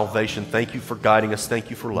for salvation. Thank you for guiding us.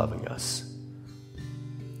 Thank you for loving us.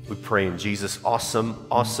 We pray in Jesus' awesome,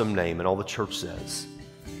 awesome name. And all the church says,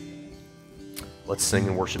 let's sing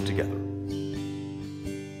and worship together.